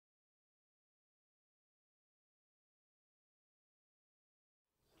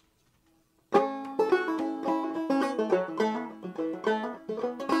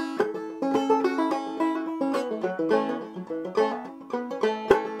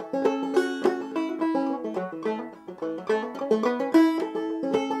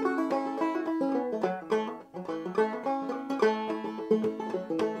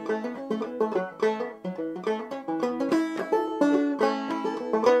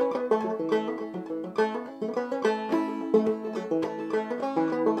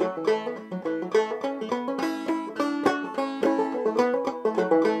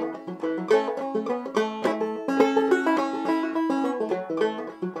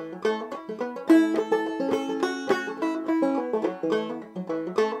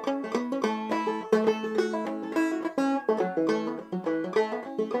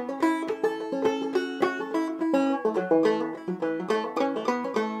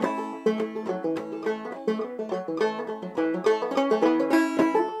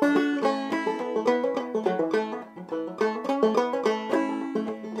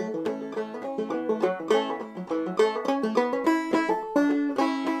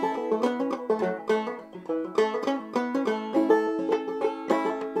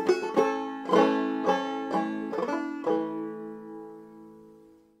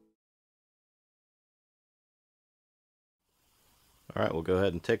Alright, we'll go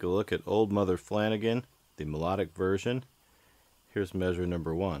ahead and take a look at Old Mother Flanagan, the melodic version. Here's measure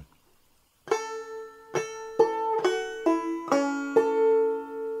number 1.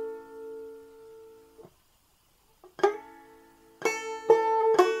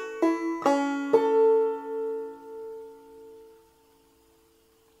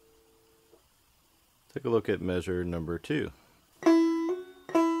 Take a look at measure number 2.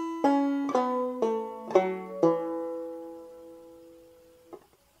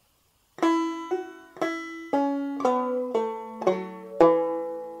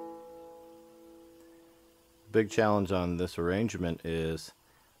 Big challenge on this arrangement is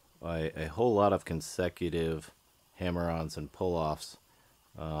a whole lot of consecutive hammer-ons and pull-offs,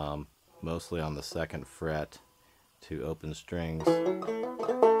 mostly on the 2nd fret to open strings,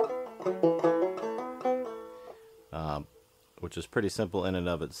 which is pretty simple in and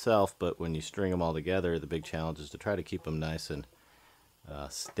of itself, but when you string them all together, the big challenge is to try to keep them nice and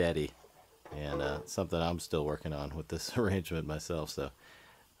steady, and something I'm still working on with this arrangement myself. So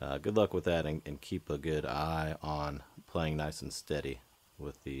good luck with that, and keep a good eye on playing nice and steady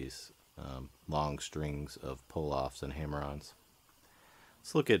with these long strings of pull-offs and hammer-ons.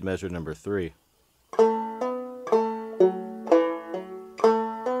 Let's look at measure number 3.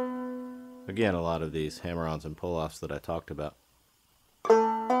 Again, a lot of these hammer-ons and pull-offs that I talked about.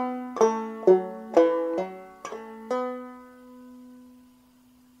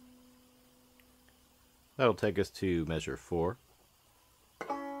 That'll take us to measure 4.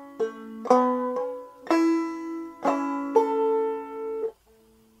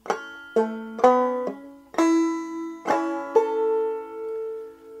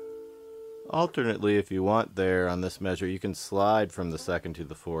 Alternately, if you want there on this measure, you can slide from the 2nd to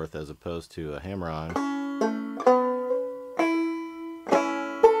the 4th as opposed to a hammer-on.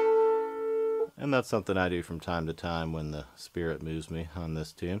 And that's something I do from time to time when the spirit moves me on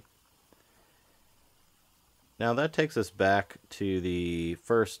this tune. Now that takes us back to the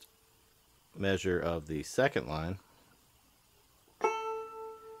first measure of the 2nd line.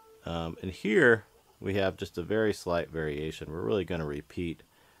 And here we have just a very slight variation. We're really going to repeat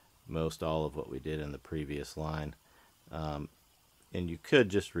most all of what we did in the previous line, and you could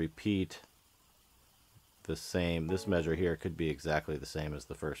just repeat the same. This measure here could be exactly the same as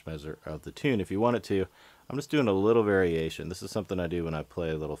the first measure of the tune if you wanted to. I'm just doing a little variation. This is something I do when I play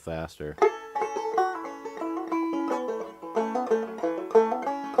a little faster.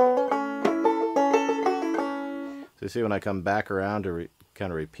 So you see, when I come back around to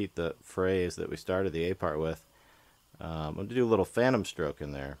kind of repeat the phrase that we started the A part with, I'm going to do a little phantom stroke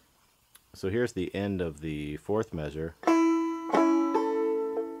in there. So here's the end of the 4th measure. And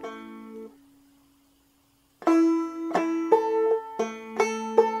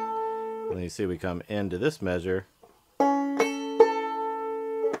then you see we come into this measure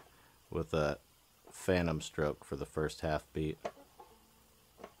with a phantom stroke for the first half beat.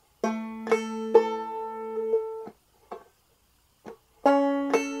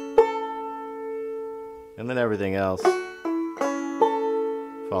 And then everything else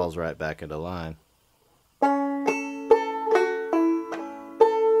falls right back into line.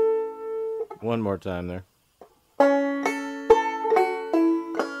 One more time there.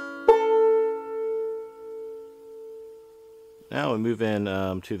 Now we move in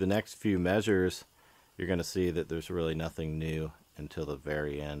to the next few measures. You're going to see that there's really nothing new until the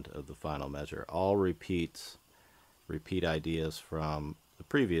very end of the final measure. All repeat ideas from the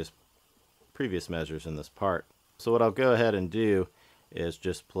previous measures in this part. So what I'll go ahead and do is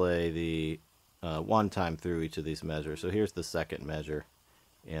just play the one time through each of these measures. So here's the 2nd measure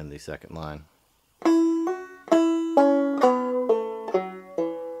in the 2nd line.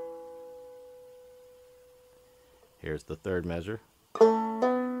 Here's the 3rd measure.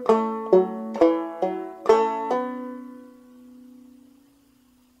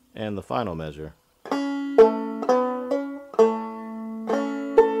 And the final measure.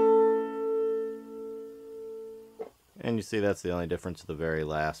 And you see that's the only difference to the very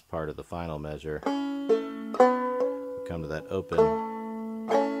last part of the final measure. We come to that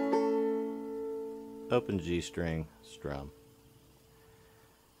open G string strum.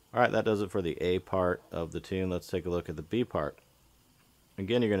 Alright, that does it for the A part of the tune. Let's take a look at the B part.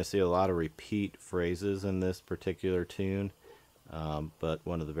 Again, you're going to see a lot of repeat phrases in this particular tune, but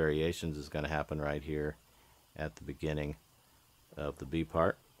one of the variations is going to happen right here at the beginning of the B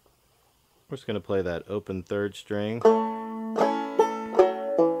part. We're just going to play that open 3rd string,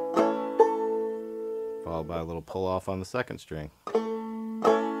 followed by a little pull off on the 2nd string,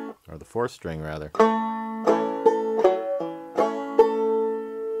 or the 4th string rather.